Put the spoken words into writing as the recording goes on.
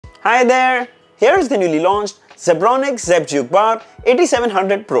Hi there, here's the newly launched Zebronics Zeb Juke Bar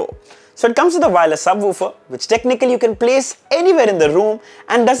 8700 Pro. So it comes with a wireless subwoofer which technically you can place anywhere in the room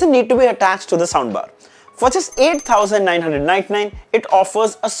and doesn't need to be attached to the soundbar. For just 8,999, it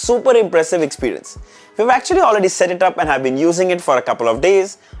offers a super impressive experience. We've actually already set it up and have been using it for a couple of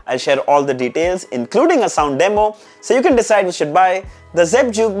days. I'll share all the details including a sound demo so you can decide you should buy the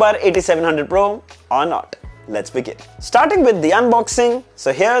Zeb Juke Bar 8700 Pro or not. Let's begin. Starting with the unboxing,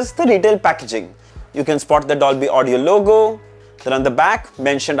 so here's the retail packaging. You can spot the Dolby Audio logo. Then on the back,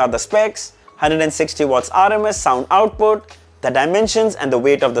 mentioned are the specs, 160 watts RMS sound output, the dimensions and the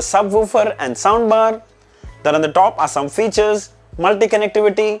weight of the subwoofer and soundbar. Then on the top are some features,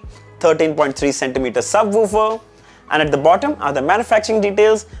 multi-connectivity, 13.3 centimeter subwoofer, and at the bottom are the manufacturing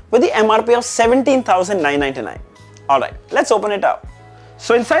details with the MRP of 17,999. Alright, let's open it up.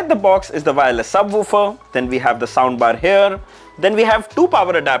 So inside the box is the wireless subwoofer, then we have the soundbar here, then we have two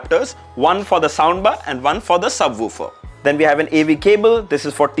power adapters, one for the soundbar and one for the subwoofer. Then we have an AV cable, this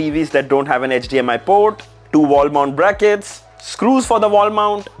is for TVs that don't have an HDMI port, two wall mount brackets, screws for the wall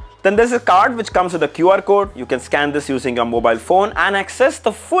mount. Then there's a card which comes with a QR code. You can scan this using your mobile phone and access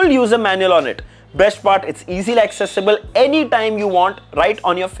the full user manual on it. Best part, it's easily accessible anytime you want, right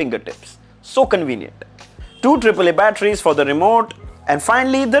on your fingertips. So convenient. Two AAA batteries for the remote. And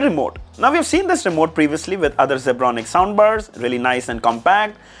finally, the remote. Now we've seen this remote previously with other Zebronics soundbars, really nice and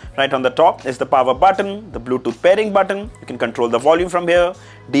compact. Right on the top is the power button, the Bluetooth pairing button. You can control the volume from here,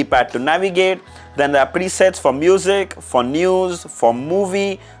 D-pad to navigate. Then there are presets for music, for news, for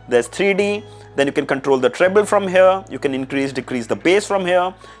movie. There's 3D. Then you can control the treble from here. You can increase, decrease the bass from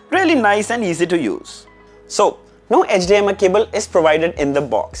here. Really nice and easy to use. So, no HDMI cable is provided in the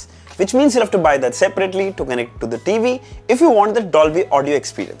box, which means you'll have to buy that separately to connect to the TV if you want the Dolby Audio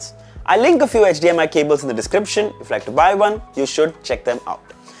experience. I'll link a few HDMI cables in the description. If you'd like to buy one, you should check them out.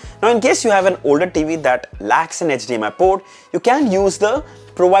 Now in case you have an older TV that lacks an HDMI port, you can use the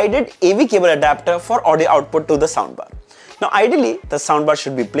provided AV cable adapter for audio output to the soundbar. Now ideally, the soundbar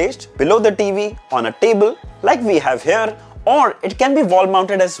should be placed below the TV on a table like we have here, or it can be wall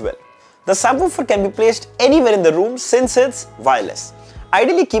mounted as well. The subwoofer can be placed anywhere in the room since it's wireless.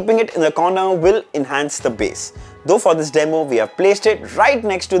 Ideally, keeping it in the corner will enhance the bass. Though for this demo, we have placed it right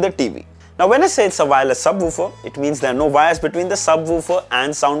next to the TV. Now when I say it's a wireless subwoofer, it means there are no wires between the subwoofer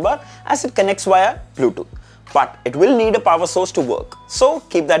and soundbar as it connects via Bluetooth. But it will need a power source to work, so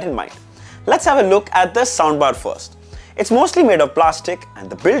keep that in mind. Let's have a look at the soundbar first. It's mostly made of plastic and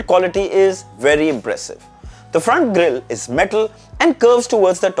the build quality is very impressive. The front grille is metal and curves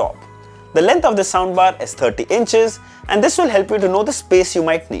towards the top. The length of the soundbar is 30 inches and this will help you to know the space you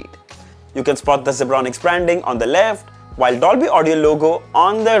might need. You can spot the Zebronics branding on the left while Dolby Audio logo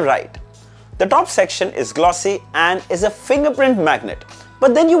on the right. The top section is glossy and is a fingerprint magnet,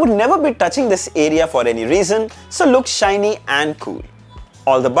 but then you would never be touching this area for any reason, so looks shiny and cool.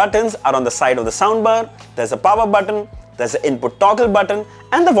 All the buttons are on the side of the soundbar. There's a power button, there's an input toggle button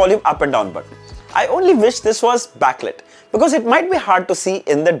and the volume up and down button. I only wish this was backlit because it might be hard to see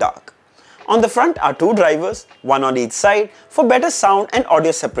in the dark. On the front are two drivers, one on each side for better sound and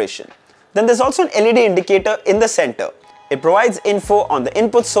audio separation. Then there's also an LED indicator in the center. It provides info on the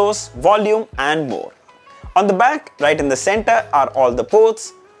input source, volume and more. On the back, right in the center are all the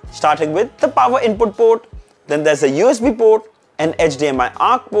ports, starting with the power input port. Then there's a USB port, an HDMI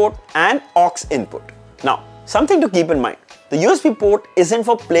ARC port and aux input. Now, something to keep in mind. The USB port isn't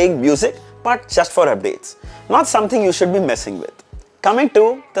for playing music but just for updates. Not something you should be messing with. Coming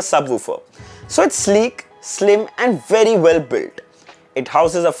to the subwoofer. So it's sleek, slim and very well built. It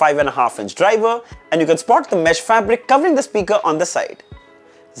houses a 5.5-inch driver and you can spot the mesh fabric covering the speaker on the side.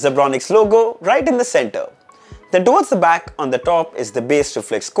 Zebronics logo right in the center. Then towards the back on the top is the bass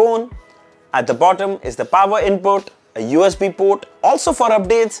reflex cone. At the bottom is the power input, a USB port also for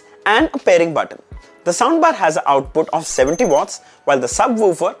updates and a pairing button. The soundbar has an output of 70 watts while the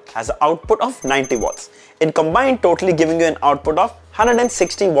subwoofer has an output of 90 watts. In combined totally giving you an output of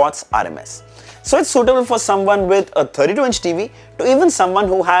 160 watts RMS. So it's suitable for someone with a 32-inch TV to even someone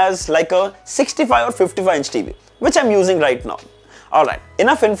who has like a 65 or 55-inch TV, which I'm using right now. Alright,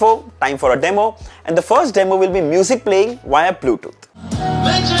 enough info, time for a demo, and the first demo will be music playing via Bluetooth.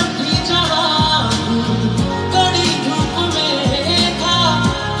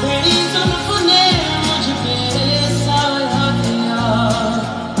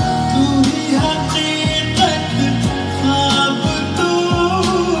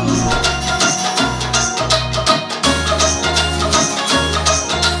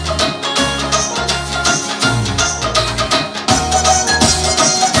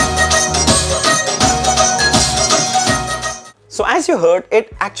 So as you heard,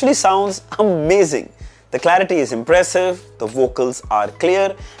 it actually sounds amazing. The clarity is impressive, the vocals are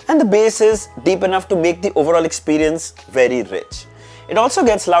clear, and the bass is deep enough to make the overall experience very rich. It also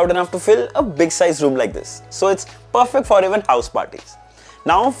gets loud enough to fill a big size room like this, so it's perfect for even house parties.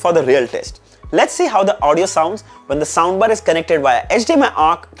 Now for the real test. Let's see how the audio sounds when the soundbar is connected via HDMI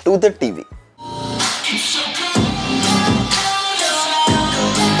ARC to the TV.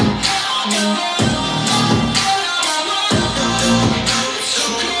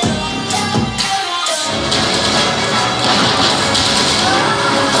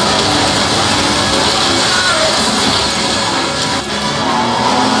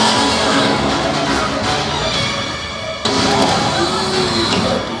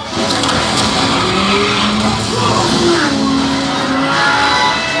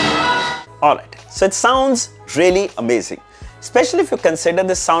 Alright, so it sounds really amazing, especially if you consider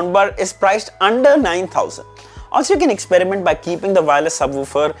this soundbar is priced under 9,000. Also, you can experiment by keeping the wireless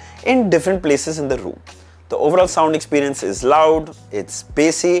subwoofer in different places in the room. The overall sound experience is loud, it's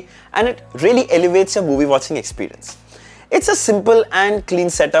bassy, and it really elevates your movie watching experience. It's a simple and clean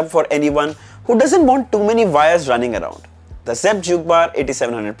setup for anyone who doesn't want too many wires running around. The Zeb Juke Bar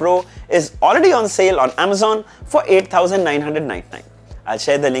 8700 Pro is already on sale on Amazon for 8,999. I'll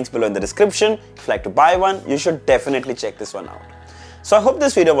share the links below in the description. If you'd like to buy one, you should definitely check this one out. So I hope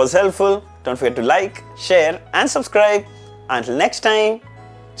this video was helpful. Don't forget to like, share and subscribe. Until next time,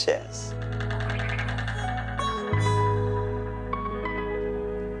 cheers.